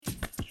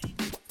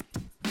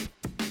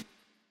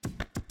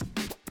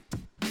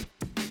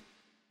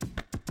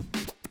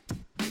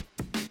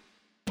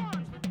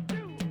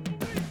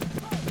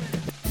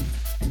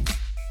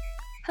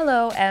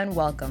Hello and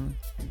welcome.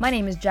 My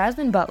name is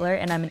Jasmine Butler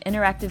and I'm an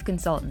interactive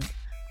consultant.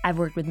 I've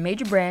worked with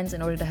major brands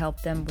in order to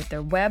help them with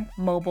their web,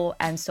 mobile,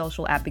 and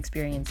social app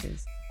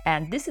experiences.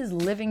 And this is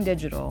Living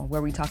Digital,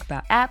 where we talk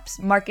about apps,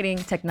 marketing,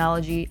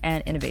 technology,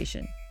 and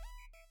innovation.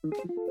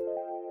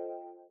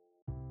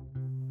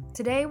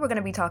 Today we're going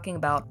to be talking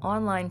about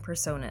online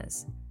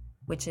personas,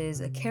 which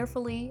is a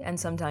carefully and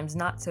sometimes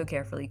not so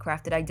carefully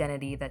crafted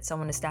identity that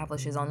someone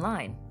establishes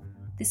online.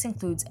 This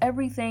includes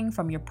everything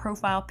from your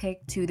profile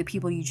pic to the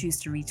people you choose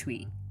to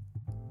retweet.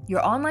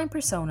 Your online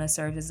persona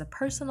serves as a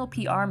personal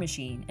PR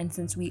machine, and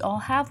since we all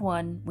have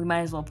one, we might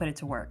as well put it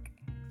to work.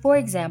 For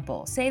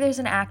example, say there's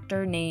an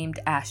actor named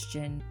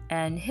Ashton,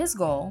 and his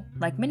goal,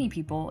 like many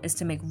people, is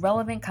to make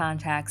relevant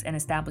contacts and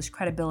establish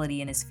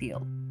credibility in his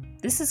field.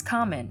 This is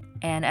common,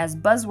 and as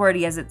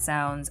buzzwordy as it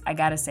sounds, I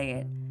gotta say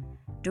it.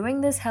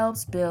 Doing this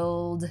helps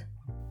build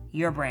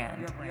your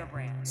brand.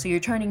 So you're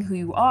turning who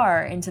you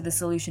are into the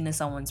solution to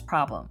someone's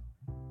problem.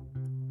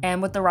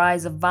 And with the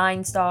rise of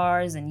Vine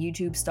stars and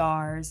YouTube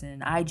stars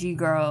and IG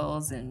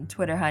girls and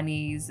Twitter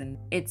honeys, and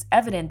it's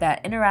evident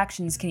that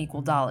interactions can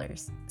equal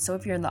dollars. So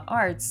if you're in the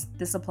arts,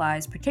 this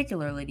applies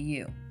particularly to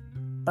you.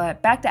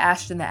 But back to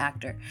Ashton the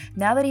actor.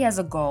 Now that he has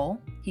a goal,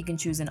 he can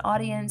choose an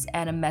audience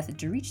and a method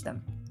to reach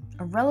them.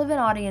 A relevant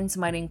audience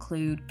might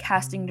include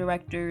casting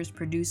directors,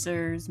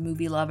 producers,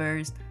 movie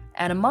lovers,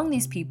 and among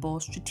these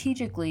people,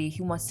 strategically,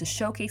 he wants to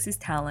showcase his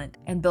talent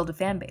and build a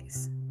fan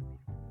base.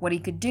 What he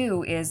could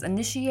do is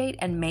initiate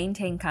and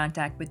maintain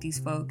contact with these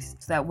folks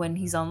so that when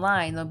he's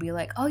online, they'll be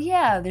like, oh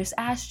yeah, there's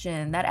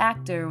Ashton, that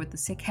actor with the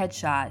sick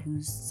headshot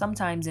who's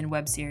sometimes in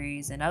web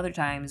series and other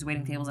times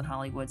waiting tables in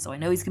Hollywood, so I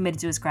know he's committed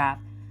to his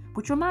craft.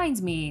 Which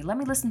reminds me, let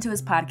me listen to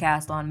his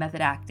podcast on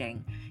method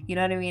acting. You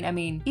know what I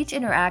mean? Each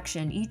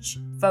interaction, each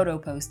photo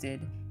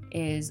posted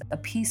is a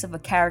piece of a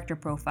character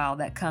profile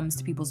that comes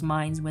to people's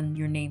minds when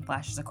your name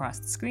flashes across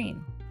the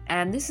screen.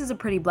 And this is a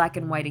pretty black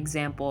and white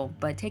example,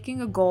 but taking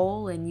a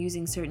goal and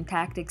using certain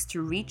tactics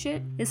to reach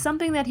it is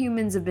something that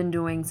humans have been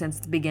doing since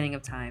the beginning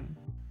of time.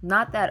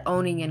 Not that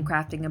owning and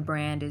crafting a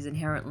brand is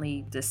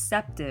inherently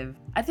deceptive.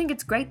 I think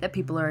it's great that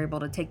people are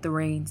able to take the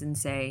reins and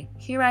say,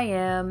 here I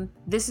am,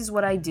 this is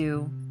what I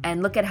do,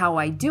 and look at how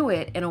I do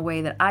it in a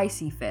way that I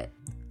see fit.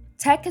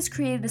 Tech has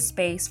created a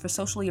space for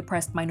socially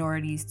oppressed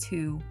minorities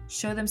to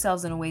show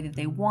themselves in a way that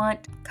they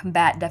want,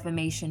 combat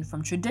defamation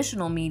from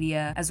traditional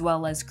media, as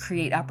well as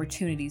create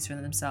opportunities for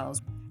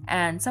themselves.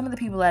 And some of the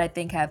people that I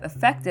think have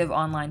effective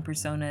online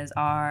personas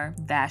are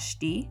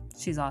Vashti,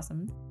 she's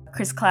awesome,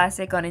 Chris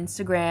Classic on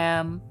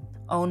Instagram,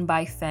 Owned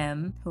by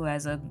Femme, who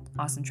has an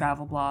awesome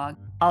travel blog,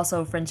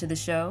 also a friend to the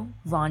show,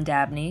 Vaughn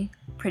Dabney,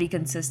 pretty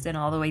consistent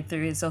all the way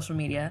through his social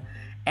media,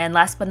 and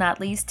last but not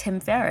least, Tim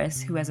Ferriss,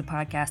 who has a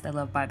podcast I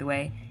love, by the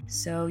way.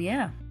 So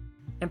yeah.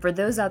 And for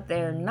those out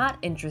there not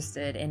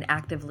interested in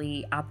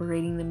actively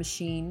operating the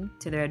machine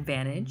to their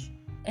advantage,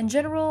 in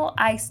general,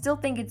 I still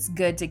think it's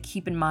good to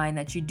keep in mind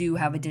that you do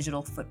have a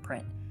digital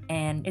footprint.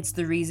 And it's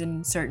the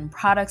reason certain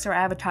products are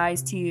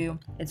advertised to you.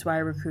 It's why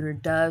a recruiter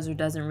does or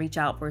doesn't reach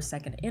out for a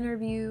second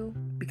interview,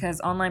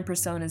 because online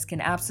personas can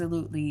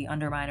absolutely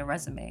undermine a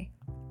resume.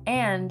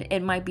 And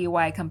it might be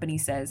why a company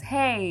says,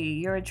 hey,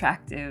 you're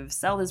attractive,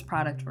 sell this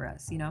product for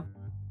us, you know?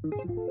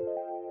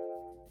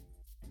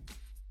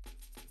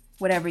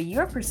 Whatever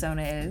your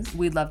persona is,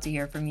 we'd love to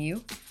hear from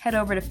you. Head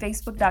over to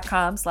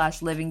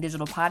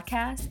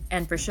facebook.com/livingdigitalpodcast.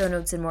 And for show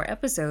notes and more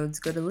episodes,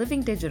 go to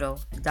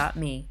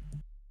livingdigital.me.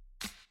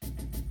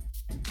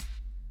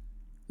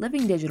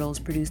 Living Digital is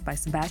produced by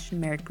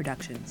Sebastian Merrick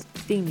Productions.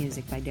 Theme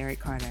music by Derek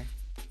Carter.